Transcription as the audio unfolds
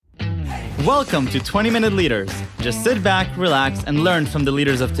Welcome to 20-Minute Leaders. Just sit back, relax, and learn from the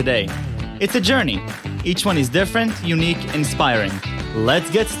leaders of today. It's a journey. Each one is different, unique, inspiring. Let's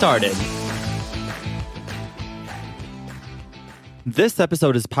get started. This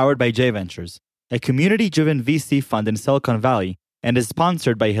episode is powered by J Ventures, a community-driven VC fund in Silicon Valley, and is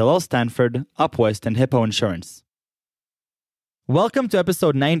sponsored by Hillel Stanford, UpWest, and Hippo Insurance. Welcome to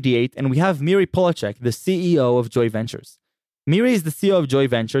episode 98, and we have Miri Polacek, the CEO of Joy Ventures. Miri is the CEO of Joy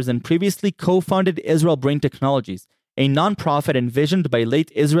Ventures and previously co-founded Israel Brain Technologies, a nonprofit envisioned by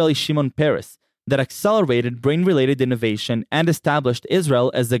late Israeli Shimon Peres that accelerated brain-related innovation and established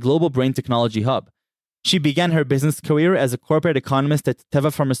Israel as the global brain technology hub. She began her business career as a corporate economist at Teva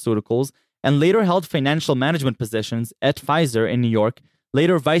Pharmaceuticals and later held financial management positions at Pfizer in New York,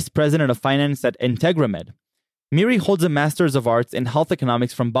 later vice president of finance at IntegraMed. Miri holds a Master's of Arts in Health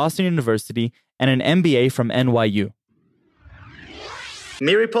Economics from Boston University and an MBA from NYU.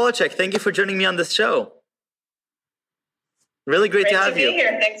 Miri Polacek, thank you for joining me on this show. Really great to have you. Great to be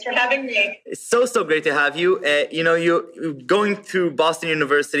here. Thanks for having me. It's so great to have you. You going through Boston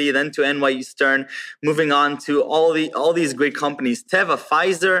University, then to NYU Stern, moving on to all these great companies, Teva,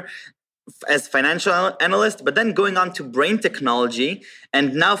 Pfizer, as financial analyst, but then going on to brain technology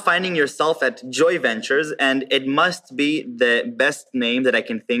and now finding yourself at Joy Ventures. And it must be the best name that I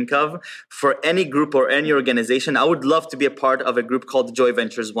can think of for any group or any organization. I would love to be a part of a group called Joy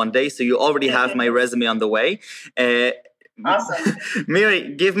Ventures one day. So you already have my resume on the way. Awesome.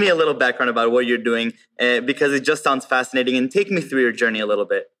 Miri, give me a little background about what you're doing because it just sounds fascinating, and take me through your journey a little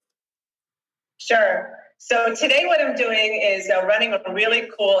bit. Sure. So today what I'm doing is running a really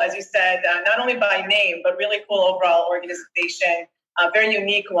cool, as you said, not only by name, but really cool overall organization, a very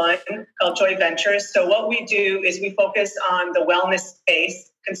unique one called Joy Ventures. So what we do is we focus on the wellness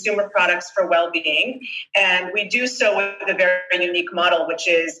space, consumer products for well-being. And we do so with a very unique model, which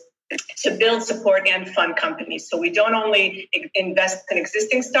is to build, support, and fund companies. So we don't only invest in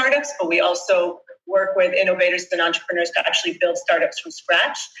existing startups, but we also work with innovators and entrepreneurs to actually build startups from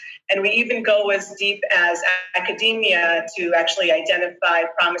scratch. And we even go as deep as academia to actually identify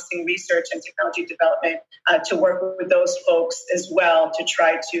promising research and technology development to work with those folks as well to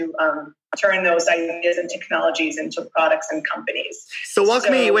try to turn those ideas and technologies into products and companies. So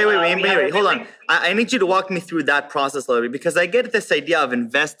wait, Miri, hold on. I need you to walk me through that process a little bit, because I get this idea of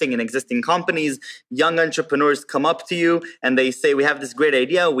investing in existing companies. Young entrepreneurs come up to you and they say, we have this great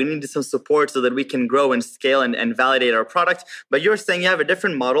idea. We need some support so that we can grow and scale and validate our product. But you're saying you have a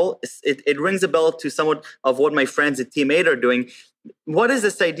different model. It rings a bell to somewhat of what my friends at Team 8 are doing. What is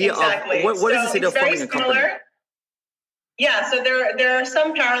this idea of what is this idea of forming a company? Yeah, so there are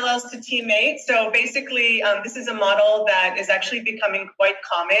some parallels to Team 8. So basically, this is a model that is actually becoming quite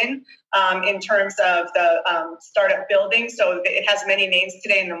common in terms of the startup building. So it has many names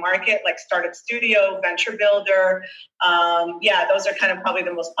today in the market, like Startup Studio, Venture Builder. Those are kind of probably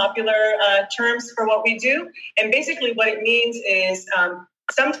the most popular terms for what we do. And basically what it means is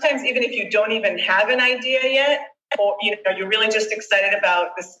sometimes even if you don't even have an idea yet, or you're really just excited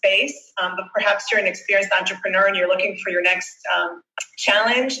about the space, but perhaps you're an experienced entrepreneur and you're looking for your next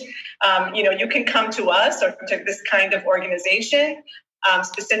challenge, you can come to us or to this kind of organization.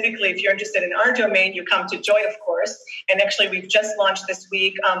 Specifically, if you're interested in our domain, you come to Joy, of course. And actually, we've just launched this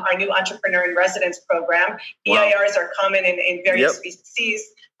week our new Entrepreneur in Residence program. Wow. EIRs are common in various species.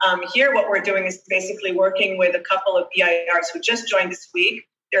 Here, what we're doing is basically working with a couple of EIRs who just joined this week.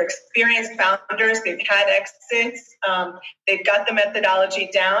 They're experienced founders. They've had exits. They've got the methodology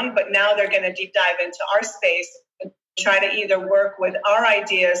down, but now they're going to deep dive into our space and try to either work with our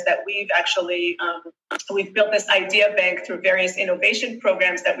ideas that we've actually, we've built this idea bank through various innovation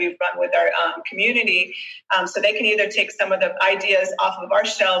programs that we've run with our understanding so they can either take some of the ideas off of our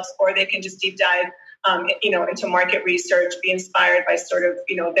shelves, or they can just deep dive into market research, be inspired by sort of,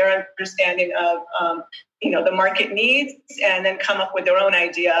 their understanding of, the market needs, and then come up with their own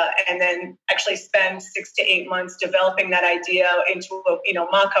idea, and then actually spend 6 to 8 months developing that idea into a,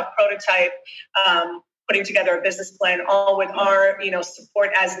 mock-up prototype, putting together a business plan, all with our, support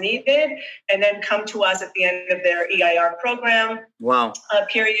as needed, and then come to us at the end of their EIR program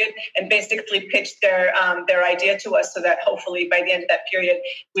period, and basically pitch their idea to us, so that hopefully by the end of that period,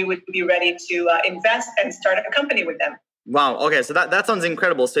 we would be ready to invest and start a company with them. Wow. Okay. So that sounds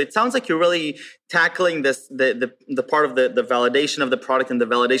incredible. So it sounds like you're really tackling this, the part of the validation of the product and the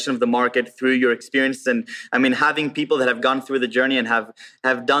validation of the market through your experience. And I mean, having people that have gone through the journey and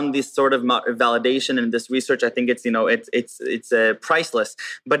have done this sort of validation and this research, I think it's, it's priceless.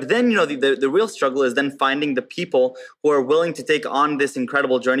 But then, the real struggle is then finding the people who are willing to take on this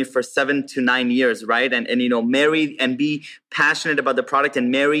incredible journey for 7 to 9 years, right? And marry and be passionate about the product and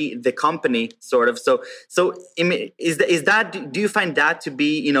marry the company, sort of. So do you find that to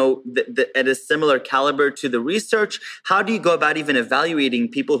be, at a similar caliber to the research? How do you go about even evaluating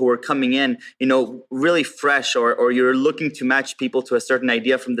people who are coming in, really fresh, or you're looking to match people to a certain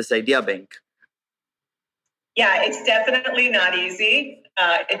idea from this idea bank? Yeah, it's definitely not easy.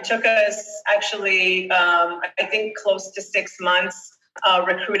 It took us actually, I think, close to 6 months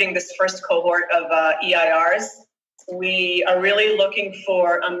recruiting this first cohort of EIRs. We are really looking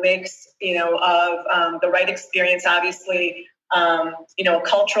for a mix, of the right experience, obviously, a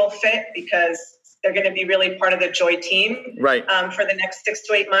cultural fit, because they're going to be really part of the Joy team, right? For the next 6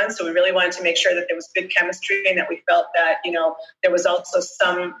 to 8 months. So we really wanted to make sure that there was good chemistry and that we felt that, there was also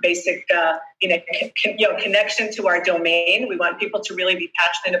some basic, connection to our domain. We want people to really be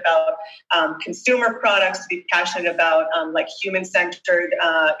passionate about consumer products, to be passionate about like human-centered,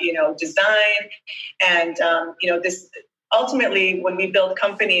 design, and this. Ultimately, when we build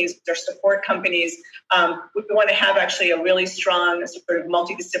companies or support companies, we want to have actually a really strong sort of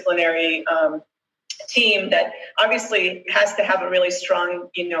multidisciplinary team that obviously has to have a really strong,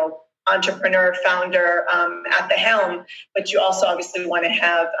 entrepreneur, founder at the helm, but you also obviously want to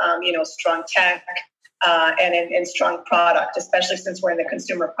have, strong tech and strong product, especially since we're in the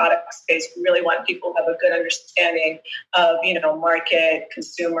consumer product space. We really want people who have a good understanding of, market,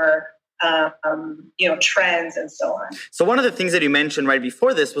 consumer, trends and so on. So one of the things that you mentioned right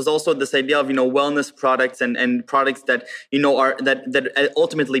before this was also this idea of, wellness products and products that, are that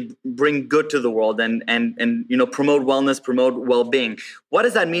ultimately bring good to the world and promote wellness, promote well-being. What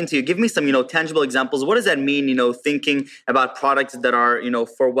does that mean to you? Give me some, tangible examples. What does that mean, thinking about products that are,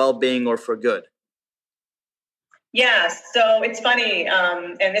 for well-being or for good? Yeah, so it's funny,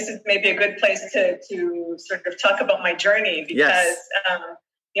 and this is maybe a good place to sort of talk about my journey, because yes.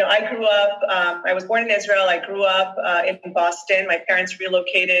 I grew up, I was born in Israel. I grew up in Boston. My parents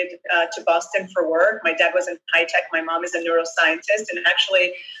relocated to Boston for work. My dad was in high tech. My mom is a neuroscientist. And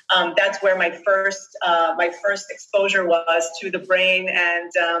actually, that's where my first exposure was to the brain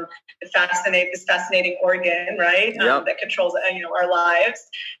and this fascinating organ, right? Yep. That controls, our lives.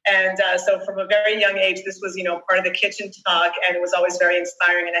 And so from a very young age, this was, part of the kitchen talk, and it was always very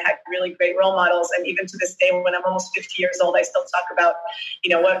inspiring. And I had really great role models. And even to this day, when I'm almost 50 years old, I still talk about,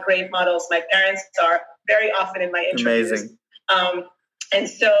 what great models my parents are very often in my interviews. Amazing. And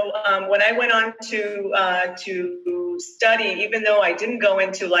so when I went on to study, even though I didn't go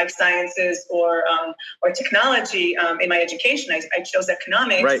into life sciences or technology in my education, I chose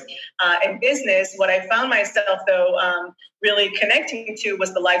economics, right, and business. What I found myself, though, really connecting to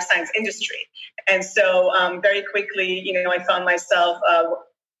was the life science industry. And so very quickly, I found myself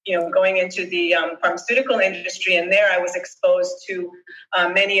going into the pharmaceutical industry, and there I was exposed to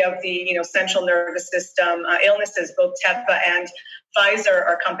many of the, central nervous system illnesses. Both Teva and Pfizer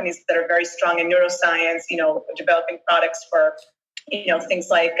are companies that are very strong in neuroscience, developing products for, things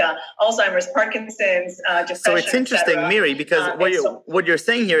like Alzheimer's, Parkinson's, depression. So it's interesting, Miri, because what you're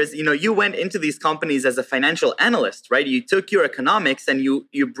saying here is, you went into these companies as a financial analyst, right? You took your economics and you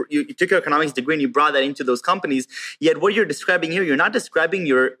took your economics degree and you brought that into those companies. Yet what you're describing here, you're not describing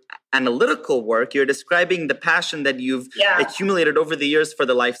your analytical work. You're describing the passion that you've accumulated over the years for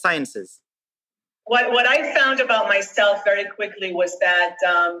the life sciences. What I found about myself very quickly was that,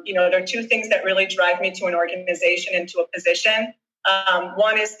 there are two things that really drive me to an organization and to a position.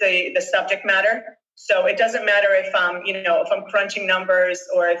 One is the subject matter. So it doesn't matter if I'm crunching numbers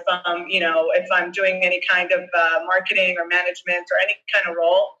or if I'm doing any kind of marketing or management or any kind of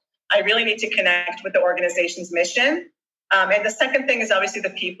role. I really need to connect with the organization's mission. And the second thing is obviously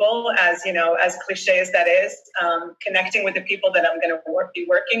the people, as cliche as that is, connecting with the people that I'm going to be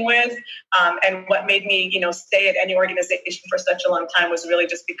working with. And what made me, stay at any organization for such a long time was really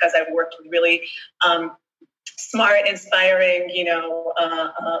just because I've worked with really smart, inspiring,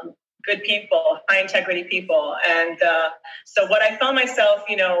 good people, high integrity people. And so what I found myself,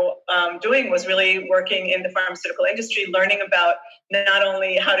 doing was really working in the pharmaceutical industry, learning about not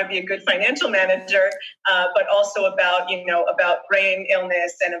only how to be a good financial manager, but also about brain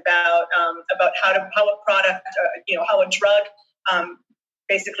illness and about how a product, how a drug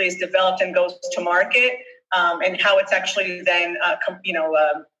basically is developed and goes to market. and how it's actually then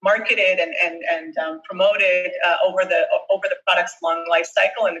marketed and promoted over the product's long life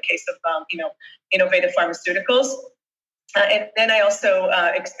cycle in the case of innovative pharmaceuticals. And then I also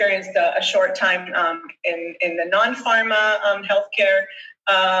experienced a short time in the non-pharma healthcare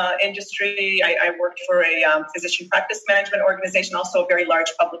industry. I worked for a physician practice management organization, also a very large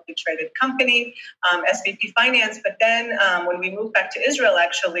publicly traded company, SVP Finance. But then when we moved back to Israel,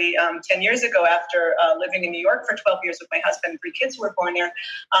 actually 10 years ago, after living in New York for 12 years with my husband, 3 kids were born there,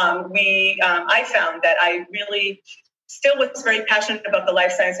 I found that I really still was very passionate about the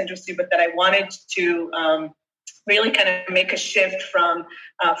life science industry, but that I wanted to really kind of make a shift from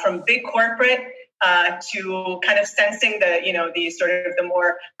big corporate to kind of sensing the sort of the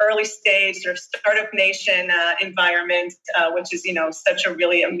more early stage sort of startup nation environment, which is such a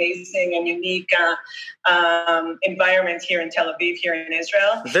really amazing and unique environment here in Tel Aviv, here in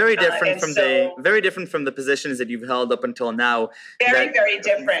Israel. Very different from the positions that you've held up until now. Very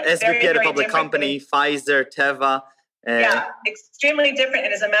different. SVP at a public company, Pfizer, Teva. Yeah, extremely different.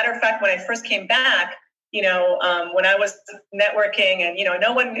 And as a matter of fact, when I first came back, when I was networking and,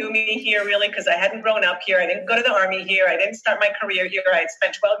 no one knew me here really because I hadn't grown up here. I didn't go to the army here. I didn't start my career here. I had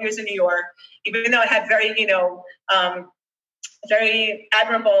spent 12 years in New York, even though I had very, very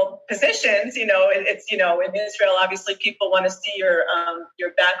admirable positions. It's, in Israel, obviously people want to see your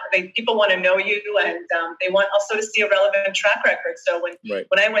back. People want to know you, and they want also to see a relevant track record. So when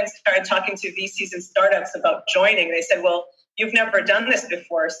I started talking to VCs and startups about joining, they said, well, you've never done this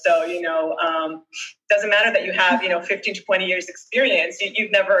before. So, doesn't matter that you have, 15 to 20 years experience.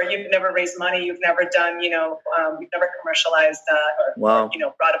 You've never raised money. You've never done, you've never commercialized or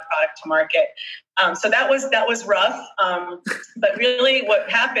brought a product to market. So that was rough. But really what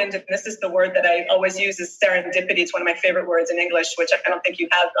happened, and this is the word that I always use, is serendipity. It's one of my favorite words in English, which I don't think you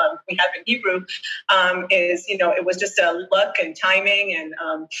have, we have in Hebrew, is, it was just a luck and timing. And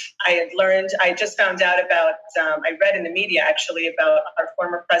I just found out about, I read in the media actually about our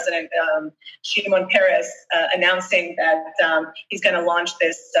former president, Shimon Peres, announcing that he's going to launch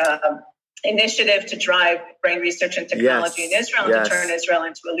this initiative to drive brain research and technology in Israel and to turn Israel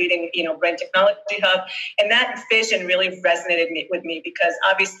into a leading, brain technology hub. And that vision really resonated with me because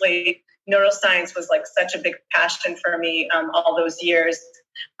obviously neuroscience was like such a big passion for me all those years,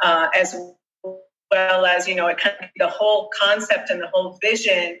 as well as, the whole concept and the whole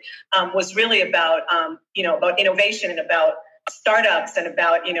vision was really about, about innovation and about startups and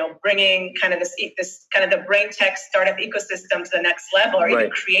about, bringing kind of this kind of the brain tech startup ecosystem to the next level, or even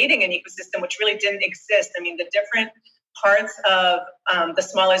creating an ecosystem which really didn't exist. I mean, the different parts of the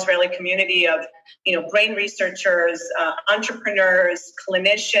small Israeli community of, brain researchers, entrepreneurs,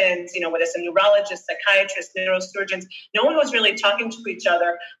 clinicians, whether it's a neurologist, psychiatrist, neurosurgeons, no one was really talking to each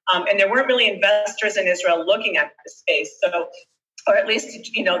other. And there weren't really investors in Israel looking at this space. So, or at least,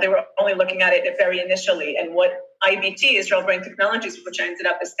 they were only looking at it very initially. And what IBT, Israel Brain Technologies, which I ended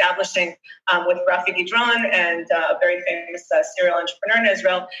up establishing with Rafi Gidron and a very famous serial entrepreneur in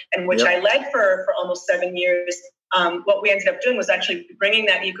Israel, and which I led for almost 7 years. What we ended up doing was actually bringing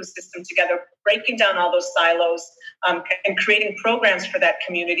that ecosystem together, breaking down all those silos, and creating programs for that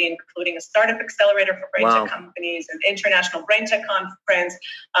community, including a startup accelerator for brain tech companies, an international brain tech conference,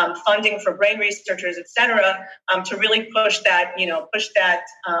 funding for brain researchers, et cetera, to really push that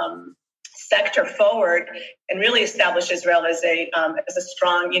sector forward and really establish Israel as a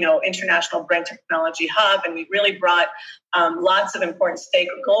strong, international brain technology hub. And we really brought lots of important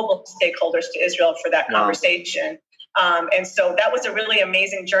global stakeholders to Israel for that conversation. And so that was a really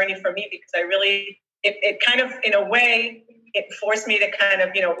amazing journey for me because it kind of, in a way, it forced me to kind of,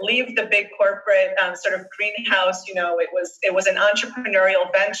 leave the big corporate sort of greenhouse. It was an entrepreneurial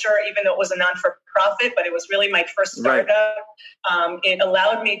venture, even though it was a non-for-profit, but it was really my first startup. It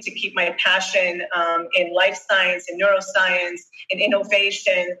allowed me to keep my passion in life science, in neuroscience, in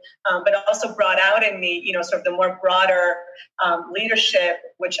innovation, but also brought out in me, sort of the more broader leadership,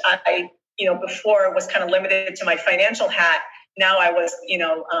 which I before was kind of limited to my financial hat. Now I was,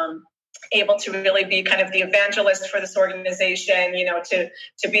 able to really be kind of the evangelist for this organization,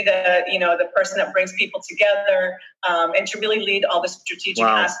 to be the person that brings people together, and to really lead all the strategic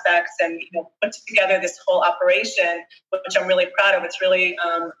aspects and, put together this whole operation, which I'm really proud of. It's really,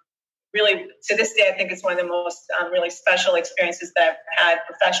 really, to this day, I think it's one of the most really special experiences that I've had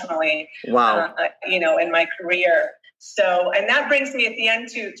professionally, in my career. So, and that brings me at the end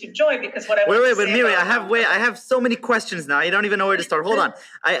to Joy, because what I wait, Miri, I have so many questions now. I don't even know where to start. Hold on.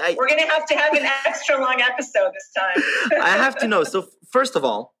 We're going to have an extra long episode this time. I have to know. So, first of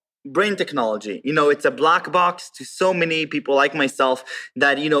all, brain technology. It's a black box to so many people like myself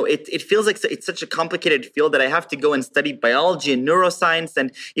that, it feels like it's such a complicated field that I have to go and study biology and neuroscience.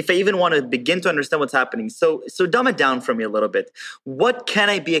 And if I even want to begin to understand what's happening. So dumb it down for me a little bit. What can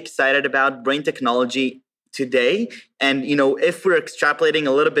I be excited about brain technology today? And, if we're extrapolating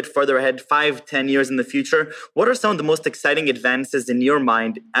a little bit further ahead, 5-10 years in the future, what are some of the most exciting advances in your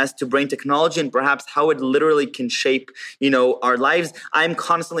mind as to brain technology and perhaps how it literally can shape, our lives? I'm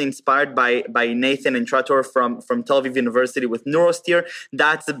constantly inspired by Nathan and Trator from Tel Aviv University with Neurosteer.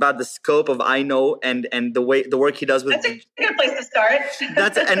 That's about the scope of I know and the work he does with. That's a good place to start.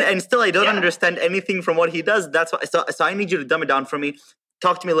 and still I don't understand anything from what he does. That's why. So I need you to dumb it down for me.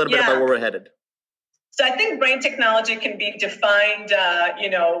 Talk to me a little bit about where we're headed. So I think brain technology can be defined,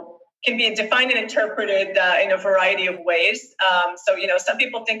 defined and interpreted in a variety of ways. Some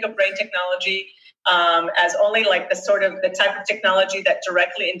people think of brain technology as only like the type of technology that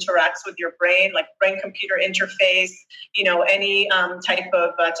directly interacts with your brain, like brain-computer interface, any type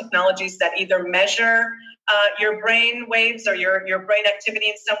of technologies that either measure your brain waves or your brain activity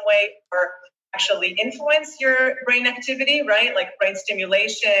in some way, or actually influence your brain activity, right? Like brain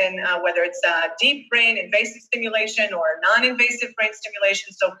stimulation, whether it's deep brain, invasive stimulation, or non-invasive brain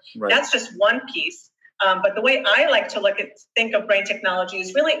stimulation. So That's just one piece. But the way I like to think of brain technology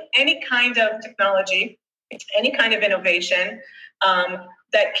is really any kind of technology, any kind of innovation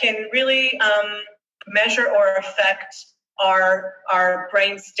that can really measure or affect our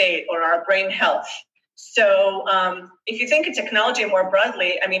brain state or our brain health. So if you think of technology more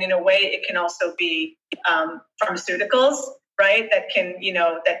broadly, I mean, in a way, it can also be pharmaceuticals, right? That can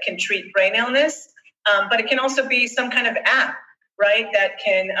treat brain illness, but it can also be some kind of app, right? That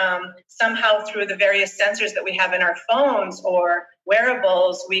can somehow through the various sensors that we have in our phones or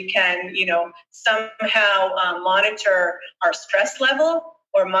wearables, we can, somehow monitor our stress level,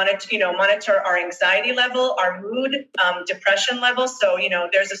 or monitor our anxiety level, our mood, depression level. So, there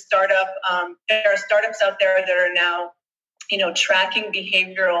are startups out there that are now, tracking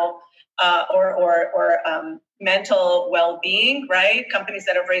behavioral or mental well-being, right? Companies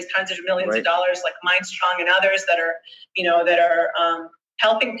that have raised hundreds of millions of dollars, like Mindstrong and others that are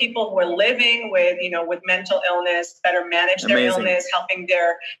helping people who are living with mental illness better manage their illness, helping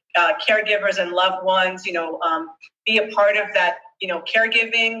their caregivers and loved ones, be a part of that,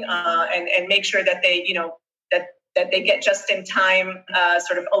 caregiving, and make sure that they, that they get just in time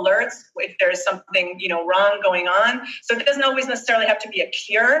sort of alerts if there's something, wrong going on. So it doesn't always necessarily have to be a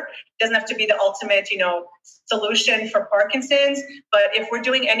cure. It doesn't have to be the ultimate, solution for Parkinson's. But if we're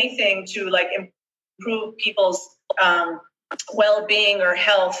doing anything to improve people's well-being or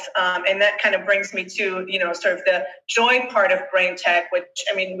health, and that kind of brings me to sort of the Joy part of brain tech, which,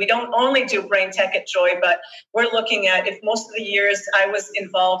 I mean, we don't only do brain tech at Joy, but we're looking at, if most of the years I was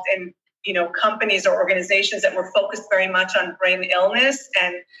involved in companies or organizations that were focused very much on brain illness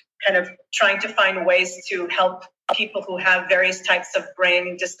and kind of trying to find ways to help people who have various types of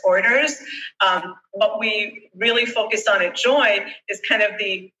brain disorders. What we really focus on at Joy is kind of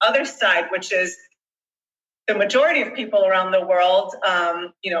the other side, which is the majority of people around the world,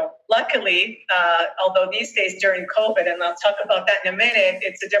 luckily, although these days during COVID, and I'll talk about that in a minute,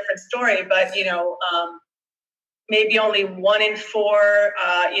 it's a different story, but, maybe only 1 in 4,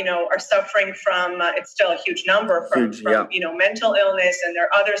 are suffering from, it's still a huge number, from mental illness. And there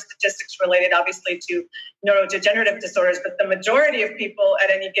are other statistics related, obviously, to neurodegenerative disorders. But the majority of people at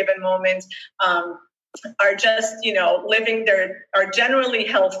any given moment are just, are generally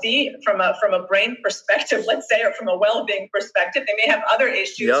healthy from a brain perspective, let's say, or from a well-being perspective. They may have other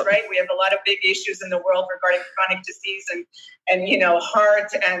issues, right? We have a lot of big issues in the world regarding chronic disease and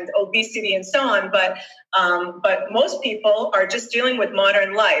heart and obesity and so on. But most people are just dealing with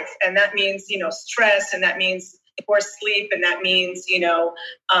modern life. And that means, stress, and that means poor sleep, and that means,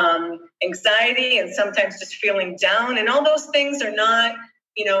 anxiety, and sometimes just feeling down. And all those things are not,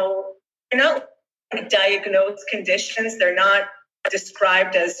 they're not diagnosed conditions. They're not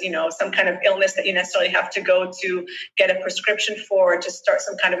described as, some kind of illness that you necessarily have to go to get a prescription for, to start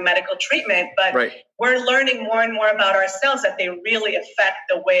some kind of medical treatment. But we're learning more and more about ourselves, that they really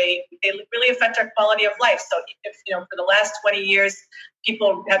affect our quality of life. So if, for the last 20 years,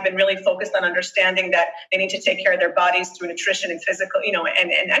 people have been really focused on understanding that they need to take care of their bodies through nutrition and physical,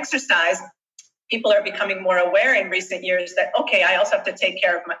 and exercise. People are becoming more aware in recent years that, okay, I also have to take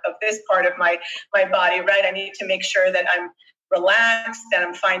care of this part of my body, right? I need to make sure that I'm relaxed, that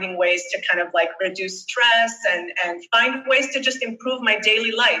I'm finding ways to kind of reduce stress and find ways to just improve my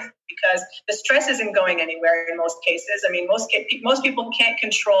daily life. because the stress isn't going anywhere in most cases. I mean, most people can't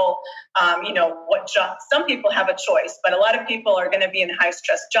control, what job. Some people have a choice, but a lot of people are going to be in high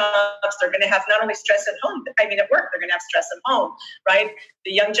stress jobs. They're going to have not only stress at home, at work, they're going to have stress at home, right?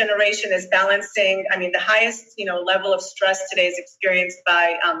 The young generation is balancing. I mean, the highest, level of stress today is experienced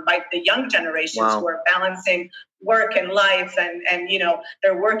by the young generations who are balancing work and life, and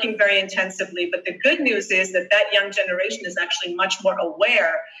they're working very intensively. But the good news is that young generation is actually much more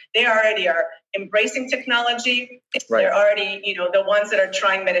aware. They already are embracing technology. Right. They're already, the ones that are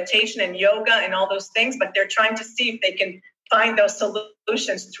trying meditation and yoga and all those things, but they're trying to see if they can find those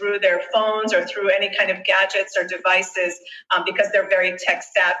solutions through their phones or through any kind of gadgets or devices, because they're very tech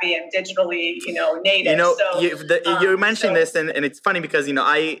savvy and digitally, native. You're mentioning this, and it's funny because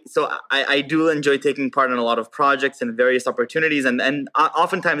I do enjoy taking part in a lot of projects and various opportunities, and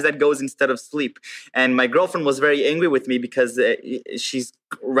oftentimes that goes instead of sleep. And my girlfriend was very angry with me because she's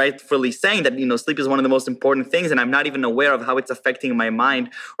rightfully saying that sleep is one of the most important things, and I'm not even aware of how it's affecting my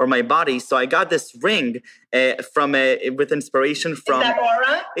mind or my body. So I got this ring with inspiration from. Is that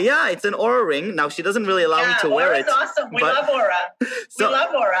Aura? Yeah, it's an Aura ring. Now she doesn't really allow me to wear it. Aura's awesome. We love Aura. We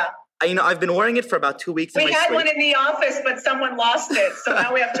love Aura. I've been wearing it for about 2 weeks. We had one in the office, but someone lost it. So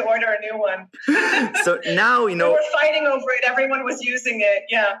now we have to order a new one. So now, we were fighting over it. Everyone was using it.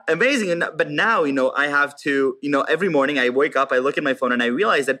 Yeah. Amazing. But now, I have to, every morning I wake up, I look at my phone and I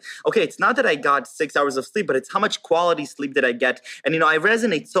realize that, okay, it's not that I got 6 hours of sleep, but it's how much quality sleep did I get. And, I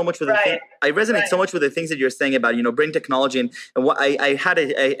resonate so much with so much with the things that you're saying about, brain technology. And what I had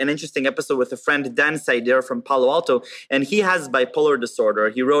an interesting episode with a friend, Dan Saider from Palo Alto, and he has bipolar disorder.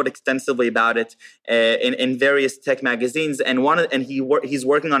 He wrote extensively about it in various tech magazines, and he's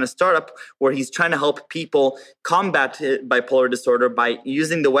working on a startup where he's trying to help people combat bipolar disorder by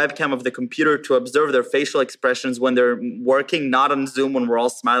using the webcam of the computer to observe their facial expressions when they're working, not on Zoom when we're all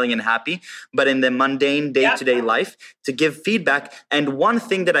smiling and happy, but in the mundane day-to-day life, to give feedback. And one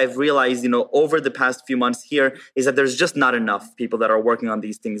thing that I've realized, over the past few months here is that there's just not enough people that are working on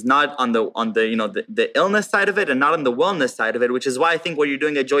these things, not on the illness side of it, and not on the wellness side of it, which is why I think what you're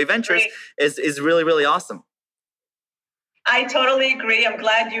doing at Joy Ventures is really, really awesome. I totally agree. I'm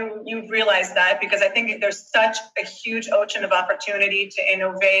glad you've realized that, because I think there's such a huge ocean of opportunity to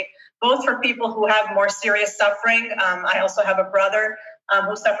innovate, both for people who have more serious suffering. I also have a brother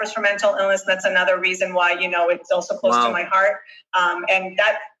who suffers from mental illness. That's another reason why, it's also close to my heart. And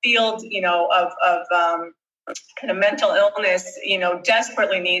that field, of kind of mental illness,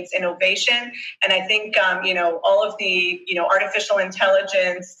 desperately needs innovation. And I think, all of the, artificial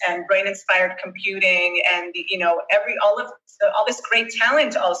intelligence and brain-inspired computing and, all this great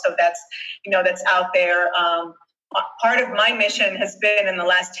talent also that's out there. Part of my mission has been in the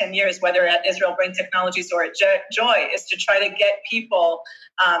last 10 years, whether at Israel Brain Technologies or at Joy, is to try to get people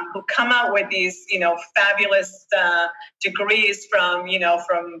who come out with these, fabulous degrees from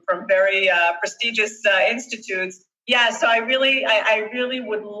very prestigious institutes. Yeah, so I really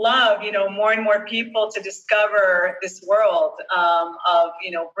would love, more and more people to discover this world of,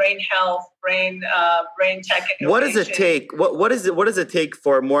 brain health, brain tech innovation. What does it take? What does it take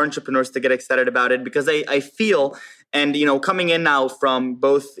for more entrepreneurs to get excited about it? Because I feel, and coming in now from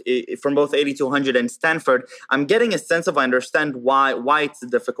both 8200 and Stanford, I'm getting a sense of, I understand why it's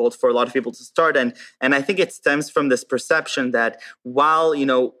difficult for a lot of people to start, and I think it stems from this perception that while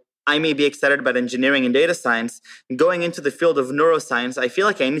I may be excited about engineering and data science, going into the field of neuroscience, I feel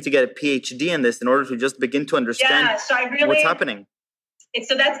like I need to get a PhD in this in order to just begin to understand what's happening.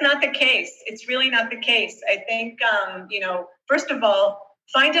 So that's not the case. It's really not the case. I think, first of all,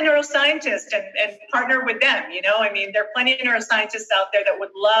 find a neuroscientist and partner with them. There are plenty of neuroscientists out there that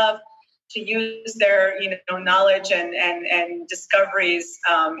would love to use their, knowledge and discoveries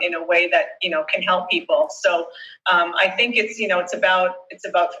in a way that, can help people. So I think it's about,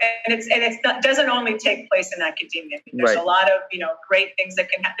 and it's not, doesn't only take place in academia. There's a lot of, great things that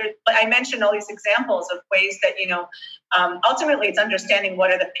can happen. But I mentioned all these examples of ways that, ultimately it's understanding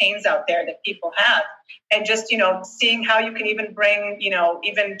what are the pains out there that people have, and just, seeing how you can even bring,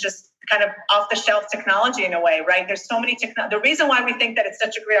 even just kind of off-the-shelf technology in a way, right? There's so many the reason why we think that it's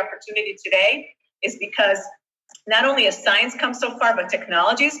such a great opportunity today is because not only has science come so far, but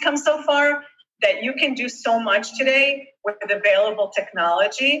technology's come so far that you can do so much today with available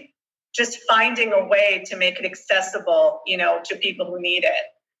technology, just finding a way to make it accessible, to people who need it.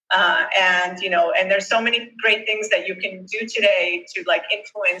 And there's so many great things that you can do today to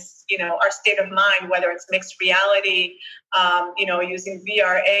influence, our state of mind, whether it's mixed reality, using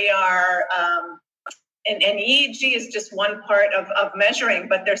VR, AR, and EEG is just one part of measuring,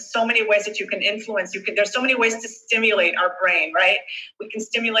 but there's so many ways that you can influence. There's so many ways to stimulate our brain, right? We can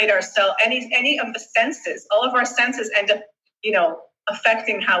stimulate our cell, any of the senses. All of our senses end up,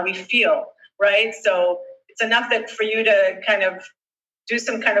 affecting how we feel, right? So it's enough that for you to kind of do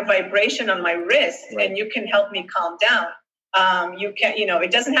some kind of vibration on my wrist, right, and you can help me calm down. You can,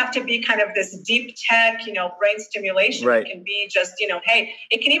 it doesn't have to be kind of this deep tech, brain stimulation. Right. It can be just, hey,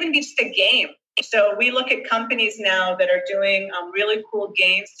 it can even be just a game. So we look at companies now that are doing really cool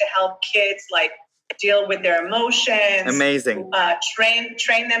games to help kids like deal with their emotions. Amazing. Train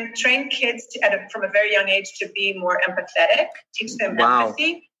kids from a very young age to be more empathetic, teach them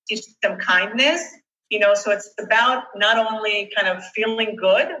empathy, teach them kindness. So it's about not only kind of feeling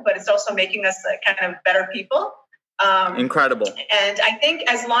good, but it's also making us kind of better people. Incredible. And I think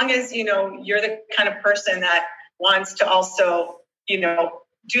as long as, you're the kind of person that wants to also,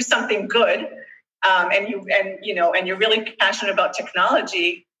 do something good, and you're really passionate about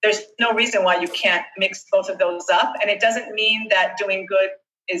technology, there's no reason why you can't mix both of those up. And it doesn't mean that doing good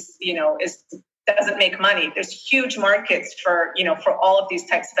doesn't make money. There's huge markets for all of these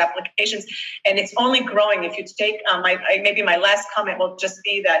types of applications, and it's only growing. If you take maybe my last comment will just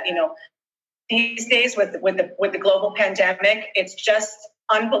be that, these days with the global pandemic, it's just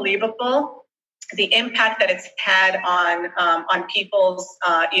unbelievable the impact that it's had on people's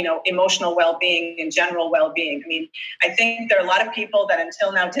emotional well-being and general well-being. I mean, I think there are a lot of people that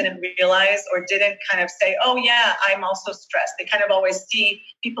until now didn't realize or didn't kind of say, oh yeah, I'm also stressed. They kind of always see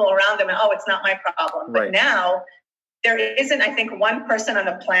people around them and, oh, it's not my problem. Right. But now there isn't, I think, one person on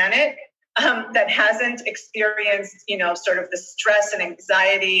the planet that hasn't experienced, sort of the stress and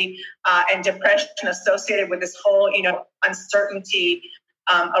anxiety and depression associated with this whole, uncertainty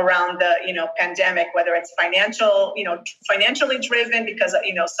around the, pandemic, whether it's financially driven because,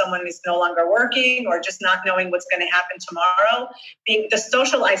 someone is no longer working or just not knowing what's going to happen tomorrow, the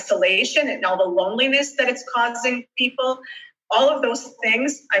social isolation and all the loneliness that it's causing people, all of those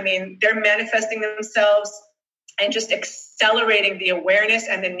things, I mean, they're manifesting themselves and just accelerating the awareness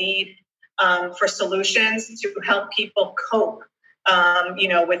and the need for solutions to help people cope,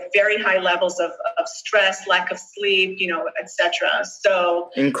 with very high levels of stress, lack of sleep, etc. So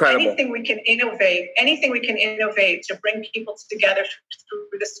incredible. Anything we can innovate to bring people together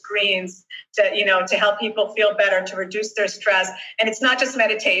through the screens to help people feel better, to reduce their stress. And it's not just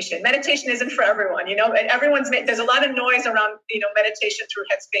meditation. Meditation isn't for everyone, there's a lot of noise around, meditation through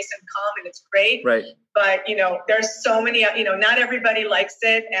Headspace and Calm, and it's great. Right. But, there's so many, not everybody likes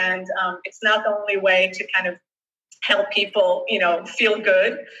it. And it's not the only way to kind of help people, feel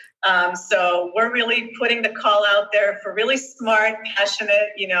good. So we're really putting the call out there for really smart, passionate,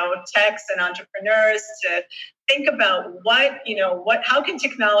 techs and entrepreneurs to think about how can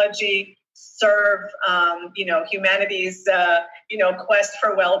technology serve, humanity's, quest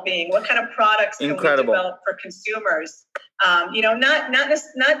for well-being? What kind of products can we develop for consumers?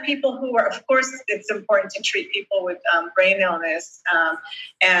 Not people who are, of course, it's important to treat people with brain illness.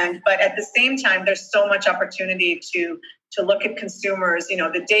 But at the same time, there's so much opportunity to look at consumers,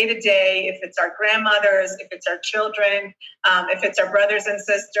 the day-to-day, if it's our grandmothers, if it's our children, if it's our brothers and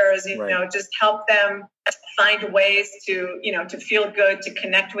sisters, just help them find ways to feel good, to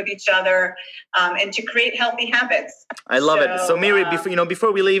connect with each other, and to create healthy habits. I love it. So Miri,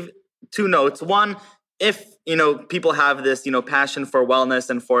 before we leave, 2 notes. One, if people have this passion for wellness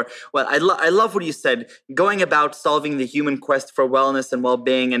and I love what you said, going about solving the human quest for wellness and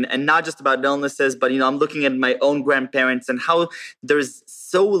well-being, and not just about illnesses, but I'm looking at my own grandparents and how there's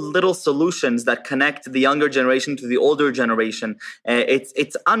so little solutions that connect the younger generation to the older generation.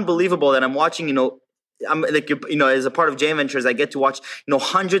 It's unbelievable that I'm watching I'm like, as a part of J Ventures, I get to watch,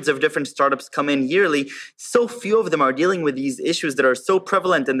 hundreds of different startups come in yearly. So few of them are dealing with these issues that are so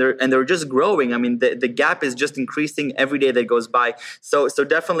prevalent, and they're just growing. I mean, the gap is just increasing every day that goes by. So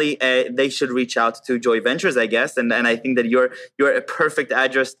definitely they should reach out to Joy Ventures, I guess. And I think that you're a perfect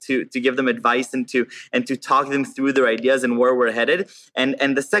address to give them advice and to talk them through their ideas and where we're headed.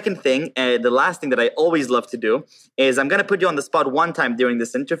 And the second thing, the last thing that I always love to do is I'm going to put you on the spot one time during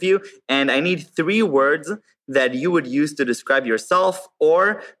this interview, and I need 3 words that you would use to describe yourself,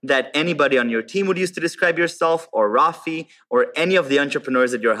 or that anybody on your team would use to describe yourself, or Rafi, or any of the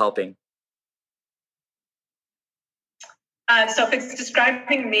entrepreneurs that you're helping. So if it's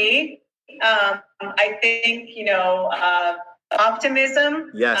describing me, I think,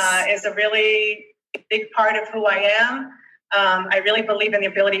 optimism is a really big part of who I am. I really believe in the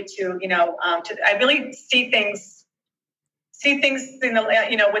ability to I really see things in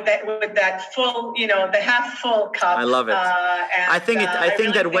the with that full, the half full cup. I love it. I think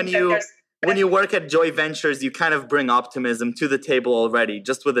that when you when you work at Joy Ventures, you kind of bring optimism to the table already,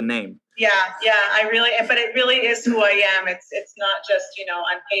 just with a name. Yeah, but it really is who I am. It's not just,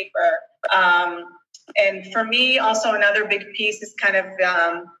 on paper. And for me, also another big piece is kind of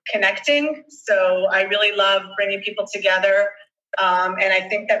connecting. So I really love bringing people together. And I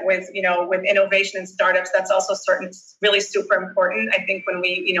think that with innovation and startups, that's also really super important. I think when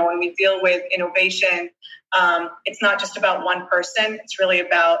we deal with innovation, it's not just about one person. It's really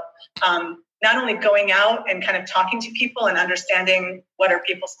about not only going out and kind of talking to people and understanding what are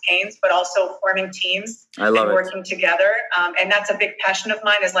people's pains, but also forming teams and working together. And that's a big passion of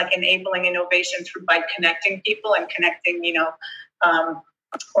mine, is like enabling innovation by connecting people and connecting,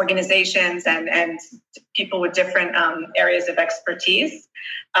 organizations and people with different areas of expertise.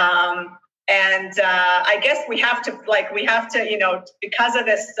 And I guess we have to, because of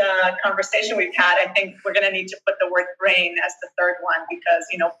this conversation we've had, I think we're going to need to put the word brain as the third one, because,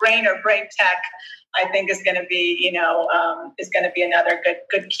 brain or brain tech, I think is going to be, another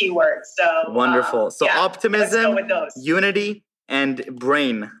good keyword. So wonderful. So optimism, let's go with those. Unity, and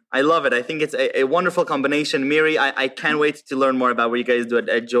brain. I love it. I think it's a wonderful combination. Miri, I can't wait to learn more about what you guys do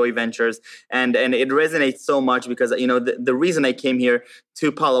at Joy Ventures. And it resonates so much because, the reason I came here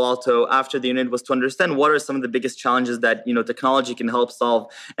to Palo Alto after the unit was to understand what are some of the biggest challenges that, technology can help solve.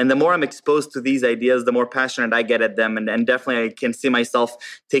 And the more I'm exposed to these ideas, the more passionate I get at them. And definitely I can see myself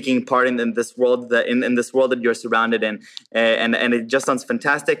taking part in this world, in this world that you're surrounded in. And it just sounds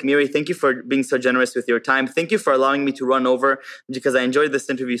fantastic. Miri, thank you for being so generous with your time. Thank you for allowing me to run over, because I enjoyed this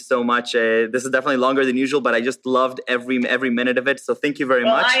interview so much. This is definitely longer than usual, but I just loved every minute of it. So thank you very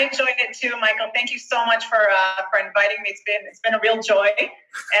much. I enjoyed it too, Michael. Thank you so much for inviting me. It's been a real joy,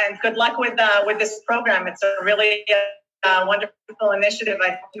 and good luck with this program. It's a really wonderful initiative. I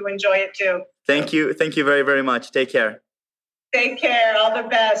hope you enjoy it too. Thank you very, very much. Take care. Take care. All the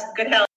best. Good health.